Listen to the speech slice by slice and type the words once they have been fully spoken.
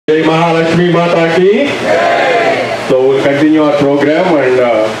Jai Lakshmi Mata ki. So we'll continue our program, and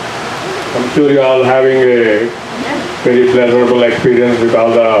I'm sure you all having a very pleasurable experience with all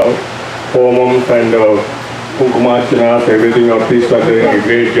the homams and Kumkumachanas, everything. Your priests are doing a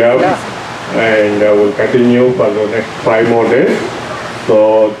great job, and we'll continue for the next 5 more days.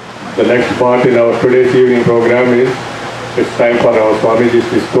 So the next part in our today's evening program is it's time for our Swamiji's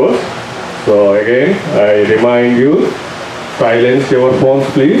discourse. So again, I remind you, silence your phones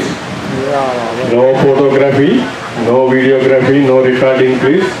please. No photography, no videography, no recording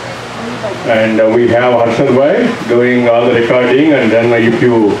please. And we have Harshad Bhai doing all the recording, and then if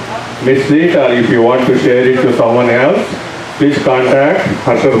you miss it or if you want to share it to someone else, please contact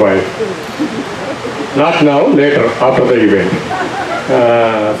Harshad Bhai. Not now, later, after the event.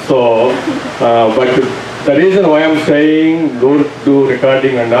 But the reason why I'm saying don't do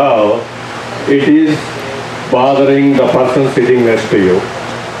recording and all, it is bothering the person sitting next to you.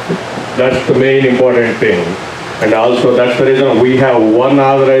 That's the main important thing. And also that's the reason we have 1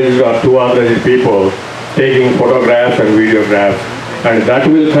 authorized or 2 authorized people taking photographs and videographs. And that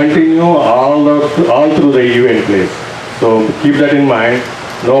will continue all through the event, please. So keep that in mind.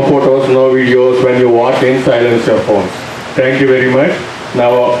 No photos, no videos. When you walk in, silence your phones. Thank you very much.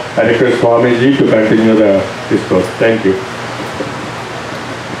 Now I request Swamiji to continue the discourse. Thank you.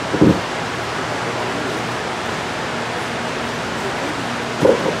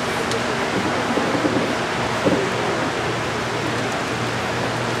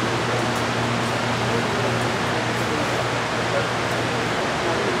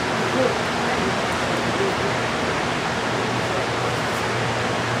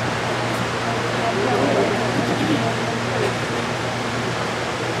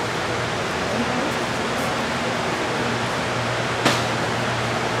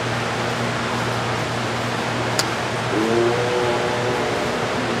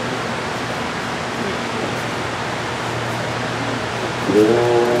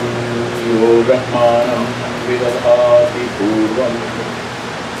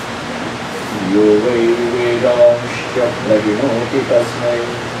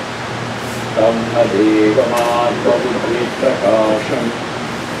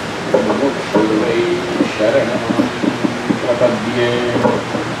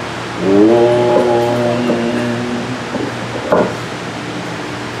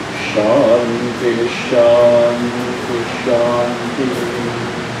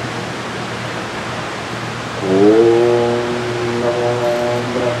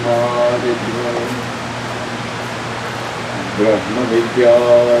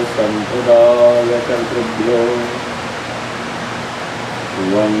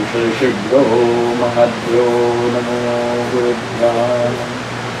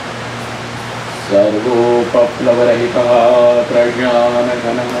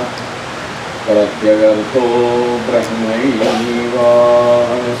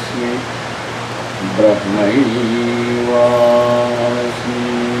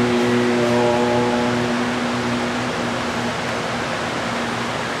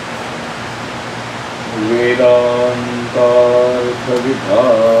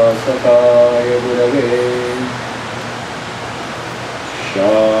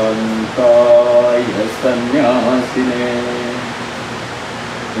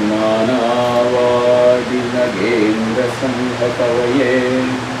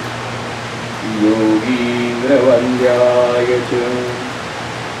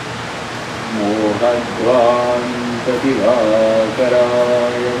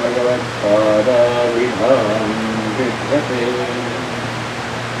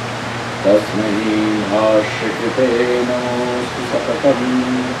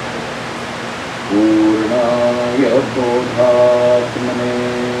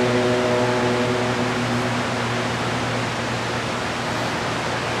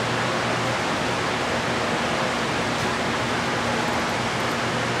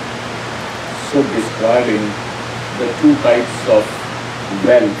 So describing the 2 types of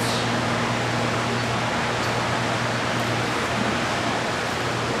wells.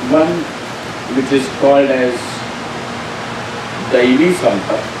 One which is called as Daivi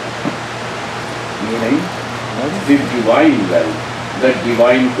Sampad, meaning the divine well, the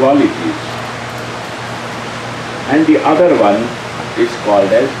divine qualities. And the other one is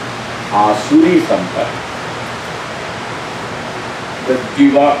called as Asuri Sampad.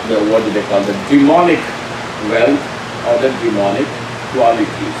 What do they call the demonic wealth or the demonic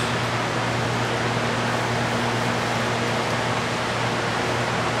qualities.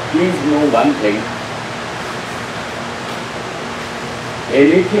 Please know one thing,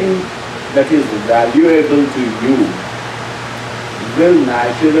 anything that is valuable to you will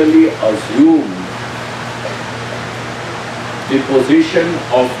naturally assume the position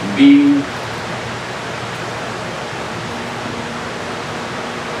of being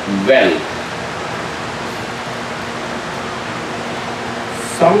wealth.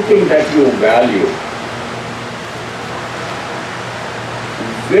 Something that you value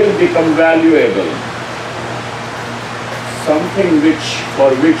will become valuable. Something for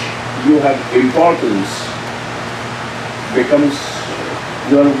which you have importance becomes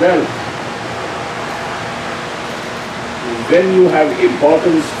your wealth. When you have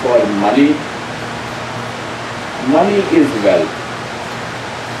importance for money, money is wealth.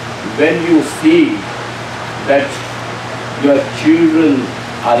 When you see that your children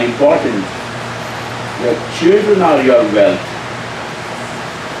are important, your children are your wealth.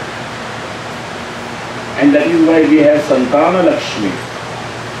 And that is why we have Santana Lakshmi.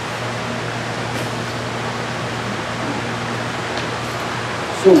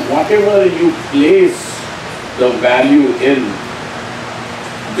 So whatever you place the value in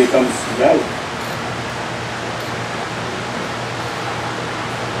becomes wealth.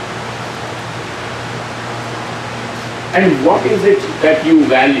 And what is it that you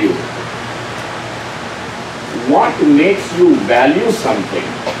value? What makes you value something?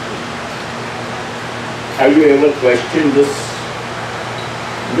 Have you ever questioned this?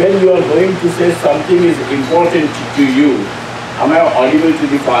 When you are going to say something is important to you, am I audible to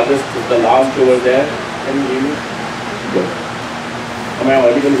the farthest, to the last over there? Can you hear me? Good. Am I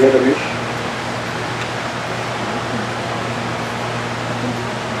audible here, Ramesh?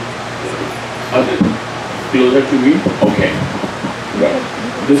 Okay. Closer to me? Okay. Good.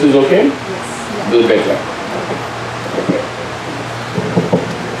 This is okay? Yes. This is better. Okay.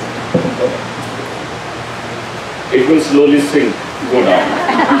 It will slowly sink, go down.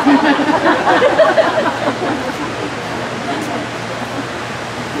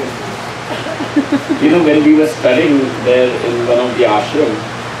 You know, when we were studying there in one of the ashrams,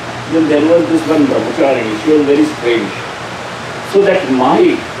 then there was this one brahmacharini. She was very strange. So that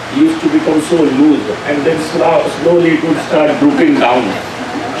mic used to become so loose, and then slowly it would start drooping down.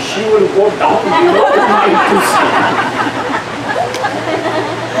 She would go down below the mic to see.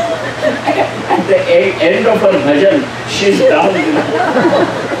 At the end of her bhajan, she's down.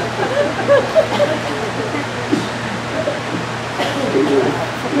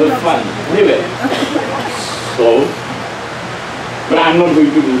 It was fun. Anyway, so, but I'm not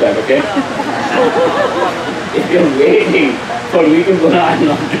going to do that, okay? If you're waiting for me to go, I'm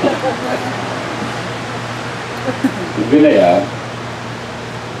not doing. Vinaya,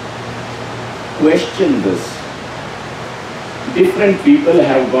 question this. Different people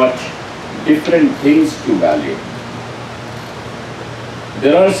have got different things to value.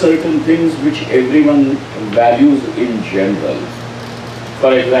 There are certain things which everyone values in general.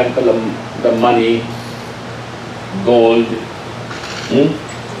 For example, the money, gold,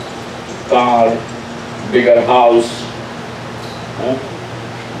 car, bigger house.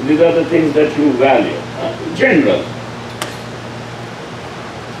 These are the things that you value. General.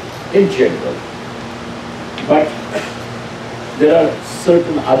 In general. But there are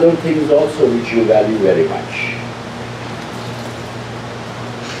certain other things also which you value very much.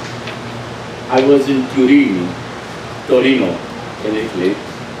 I was in Torino, in Italy,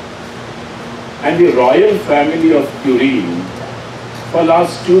 and the royal family of Turin for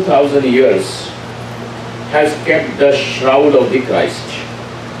last 2000 years has kept the shroud of the Christ.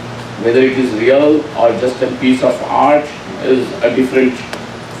 Whether it is real or just a piece of art is a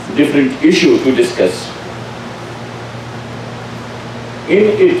different issue to discuss. In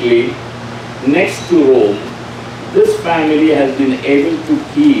Italy, next to Rome, this family has been able to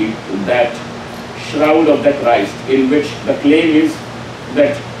keep that shroud of the Christ, in which the claim is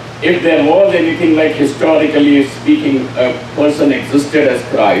that if there was anything like historically speaking, a person existed as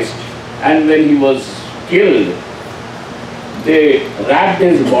Christ, and when he was killed, they wrapped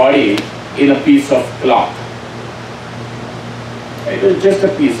his body in a piece of cloth. It was just a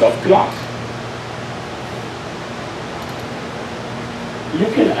piece of cloth. You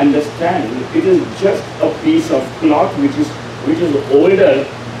can understand it is just a piece of cloth which is older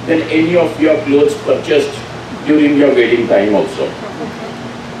than any of your clothes purchased during your wedding time also.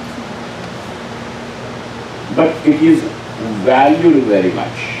 But it is valued very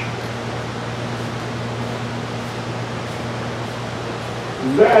much.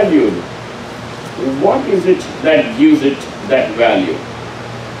 Valued. What is it that gives it that value?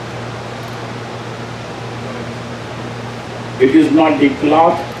 It is not the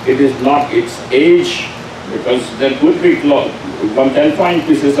cloth, it is not its age, because there could be cloth. One can find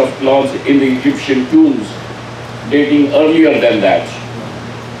pieces of cloth in the Egyptian tombs, dating earlier than that.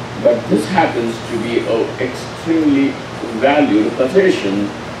 But this happens to be an extremely valued possession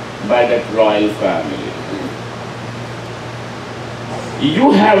by that royal family.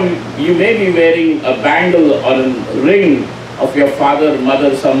 You may be wearing a bangle or a ring of your father,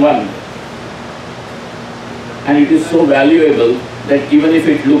 mother, someone, and it is so valuable that even if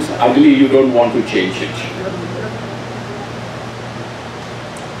it looks ugly, you don't want to change it.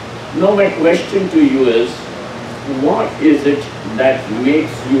 Now my question to you is, what is it that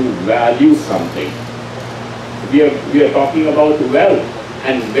makes you value something? We are talking about wealth,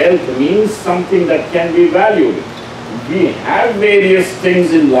 and wealth means something that can be valued. We have various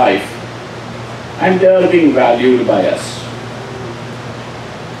things in life, and they are being valued by us,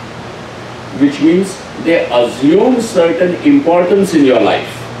 which means they assume certain importance in your life.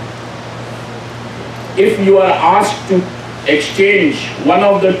 If you are asked to exchange one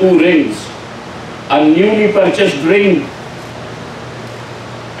of the two rings, a newly purchased ring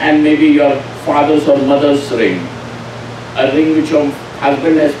and maybe your father's or mother's ring, a ring which your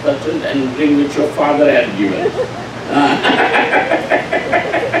husband has purchased and a ring which your father had given.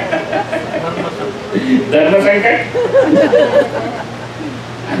 Dharma Sankat?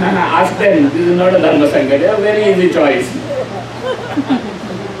 Ask them, this is not a Dharma Sankat, a very easy choice.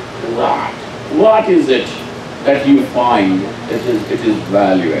 What is it that you find it is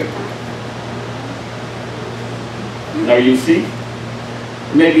valuable? Now you see,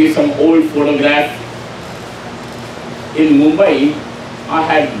 maybe some old photograph in Mumbai.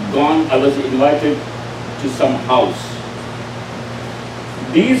 I was invited to some house.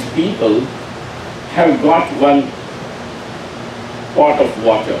 These people have got one pot of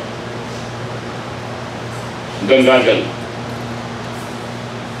water, Ganga Jal.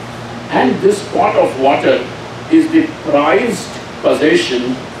 And this pot of water is the prized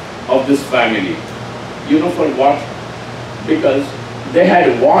possession of this family. You know for what? Because they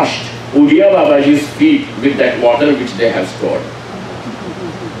had washed Udiya Babaji's feet with that water which they have stored.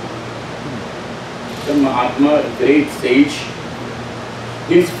 The Mahatma, great sage,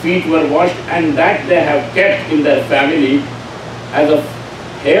 his feet were washed, and that they have kept in their family as a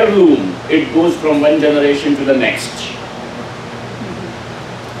heirloom. It goes from one generation to the next.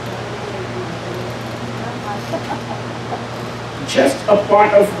 Just a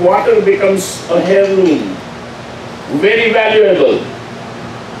pot of water becomes a heirloom, very valuable.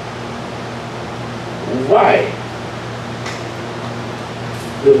 Why?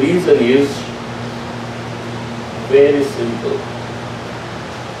 The reason is very simple.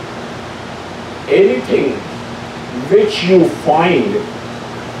 Anything which you find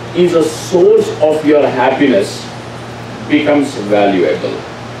is a source of your happiness becomes valuable.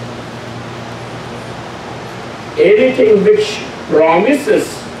 Anything which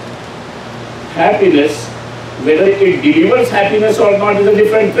promises happiness, whether it delivers happiness or not is a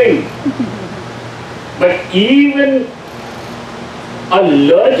different thing. But even a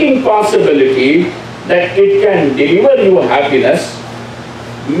lurking possibility that it can deliver you happiness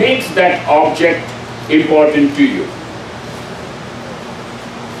makes that object important to you.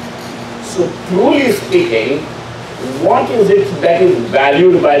 So truly speaking, what is it that is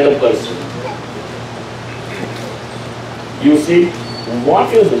valued by the person? You see,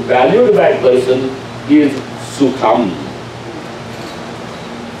 what is valued by a person is sukham.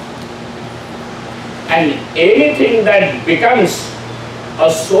 And anything that becomes a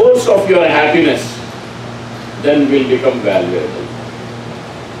source of your happiness then will become valuable.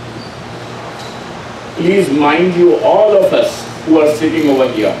 Please mind you, all of us who are sitting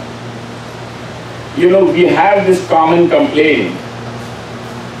over here, you know, we have this common complaint.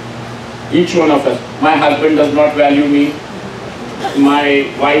 Each one of us, my husband does not value me,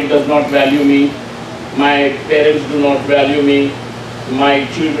 my wife does not value me, my parents do not value me, my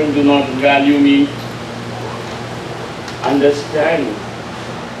children do not value me. Understand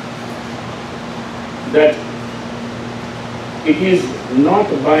that it is not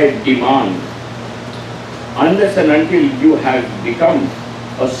by demand, unless and until you have become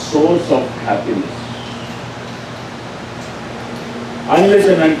a source of happiness. Unless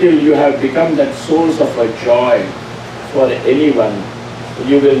and until you have become that source of a joy for anyone,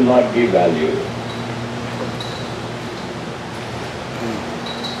 you will not be valued.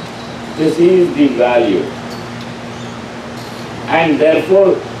 This is the value. And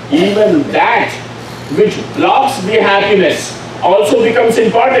therefore, even that which blocks the happiness also becomes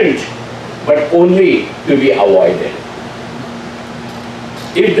important, but only to be avoided.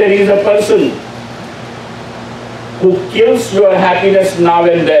 If there is a person who kills your happiness now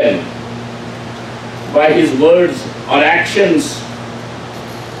and then by his words or actions,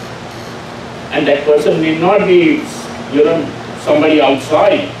 And that person need not be, somebody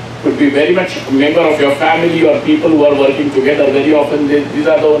outside. Could be very much a member of your family or people who are working together. Very often these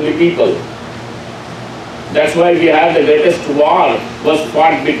are the only people. That's why we have the greatest war was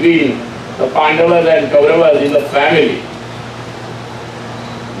fought between the Pandavas and Kauravas in the family.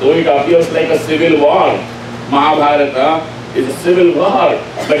 Though it appears like a civil war, Mahabharata is a civil war,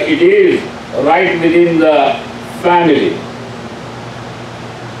 but it is right within the family.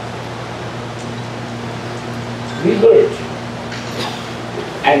 We heard.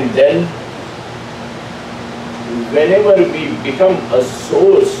 And then, whenever we become a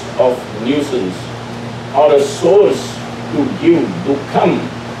source of nuisance or a source to give dukkham,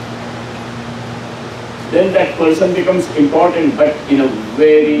 then that person becomes important, but in a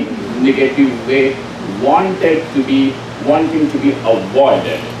very negative way, wanting to be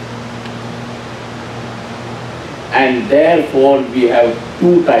avoided. And therefore, we have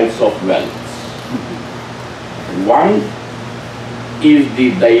two types of wealth. One is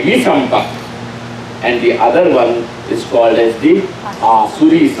the Daivi Sampat, and the other one is called as the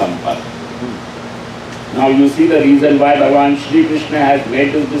Asuri Sampat. Now you see the reason why Bhagavan Shri Krishna has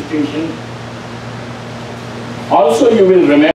made this distinction. Also you will remember